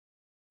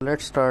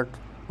Let's start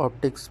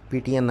OPTIX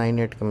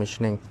PTN980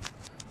 commissioning.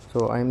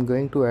 So I'm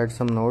going to add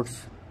some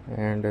notes,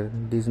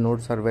 and these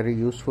notes are very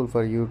useful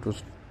for you to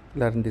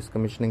learn this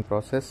commissioning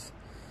process.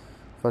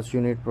 First,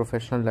 you need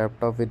professional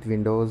laptop with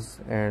Windows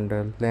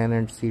and LAN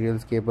and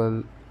serials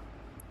cable.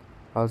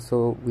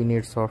 Also, we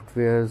need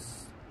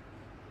softwares.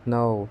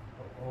 Now,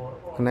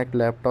 connect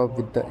laptop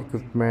with the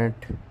equipment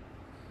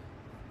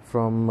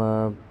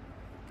from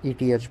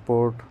ETH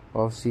port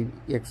of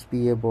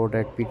XPA board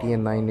at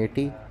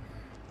PTN980,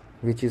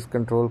 which is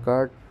control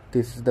card.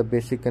 This is the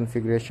basic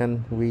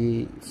configuration.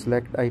 We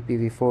select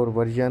IPv4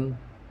 version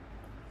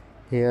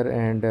here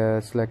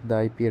and select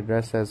the IP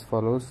address as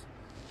follows.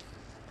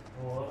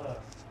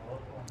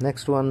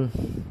 Next one,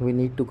 we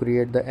need to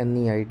create the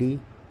NE-ID,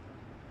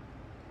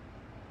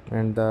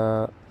 and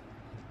the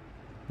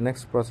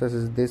next process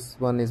is this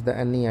one is the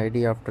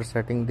NE-ID. After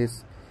setting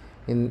this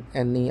in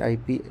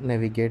NE-IP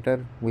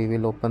navigator, we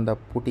will open the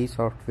PuTTY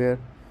software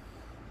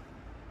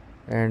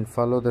and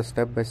follow the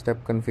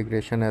step-by-step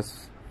configuration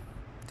as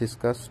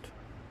discussed,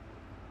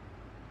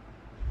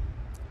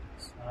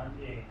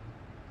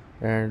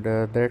 and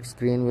that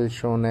screen will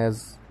shown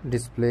as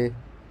display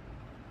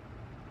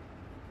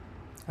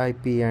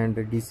IP and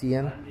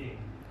DCN.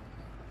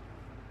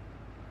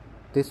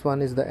 This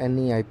one is the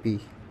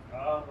NE-IP.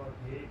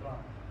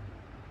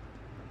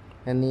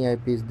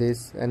 NE-IP is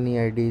this,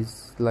 NE-ID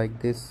is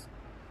like this,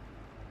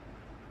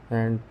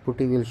 and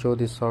PuTTY will show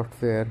this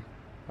software.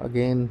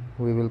 Again,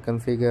 we will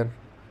configure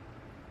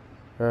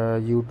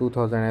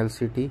U2000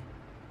 LCT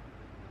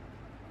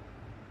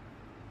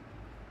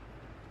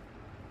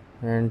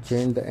and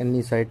change the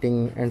NE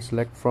sighting and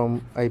select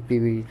from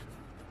IPv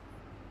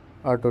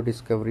auto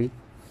discovery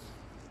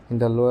in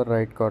the lower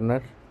right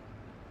corner.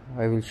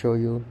 I will show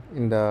you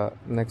in the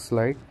next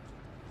slide.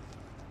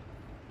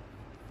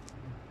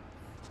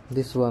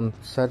 This one,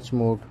 search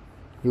mode,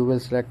 you will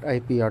select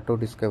IP auto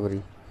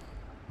discovery.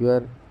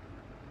 Your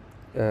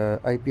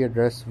IP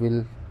address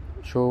will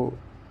show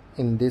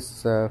in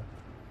this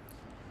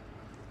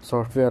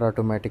software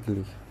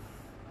automatically,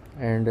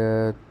 and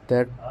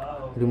that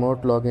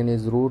remote login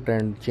is root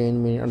and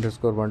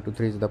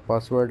change_me_123 is the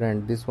password,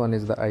 and this one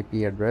is the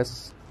IP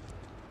address.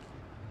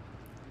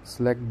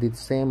 Select the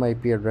same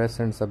IP address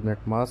and subnet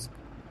mask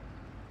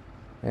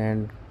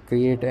and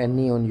create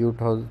NE on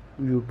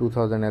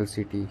U2000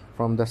 LCT.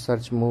 From the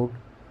search mode,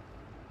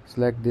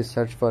 select this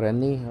search for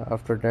NE.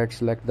 After that,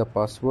 select the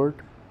password.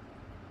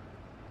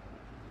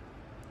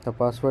 The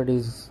password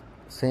is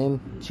same,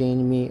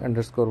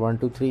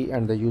 change_me_123,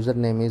 and the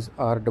username is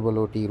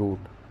ROOT root.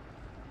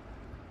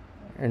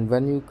 And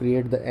when you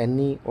create the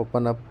NE,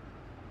 open up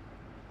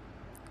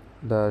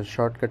the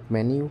shortcut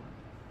menu.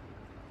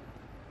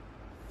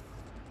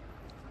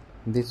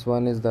 This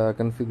one is the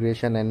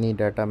configuration NE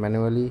data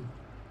manually.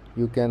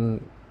 You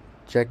can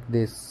check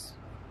this.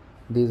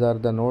 These are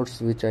the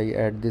notes which I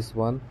add this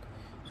one,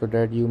 so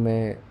that you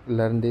may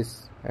learn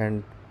this,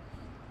 and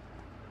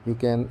you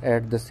can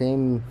add the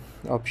same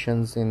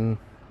options in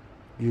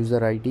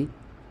user ID,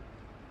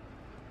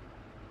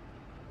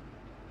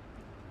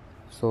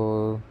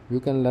 so you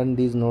can learn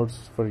these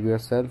notes for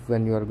yourself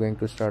when you are going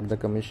to start the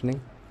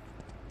commissioning,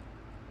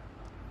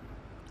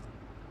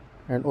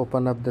 and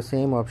open up the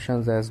same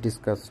options as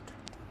discussed.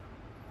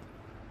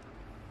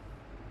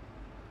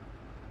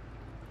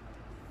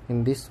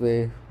 In this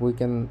way, we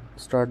can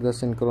start the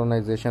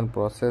synchronization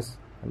process,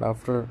 and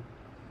after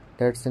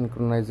that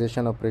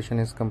synchronization operation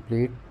is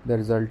complete, the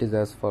result is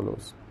as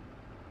follows.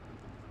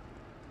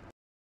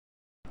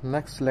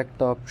 Next, select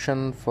the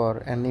option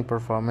for NE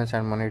performance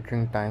and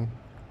monitoring time.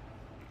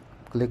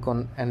 Click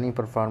on NE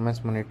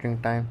performance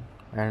monitoring time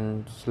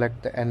and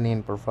select the NE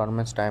in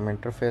performance time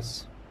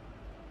interface.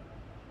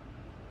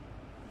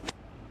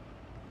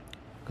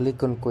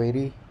 Click on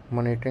query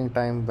monitoring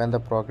time. When the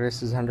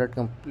progress is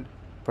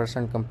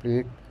 100%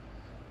 complete,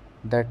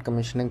 that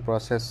commissioning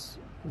process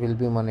will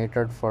be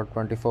monitored for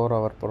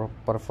 24-hour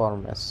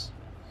performance.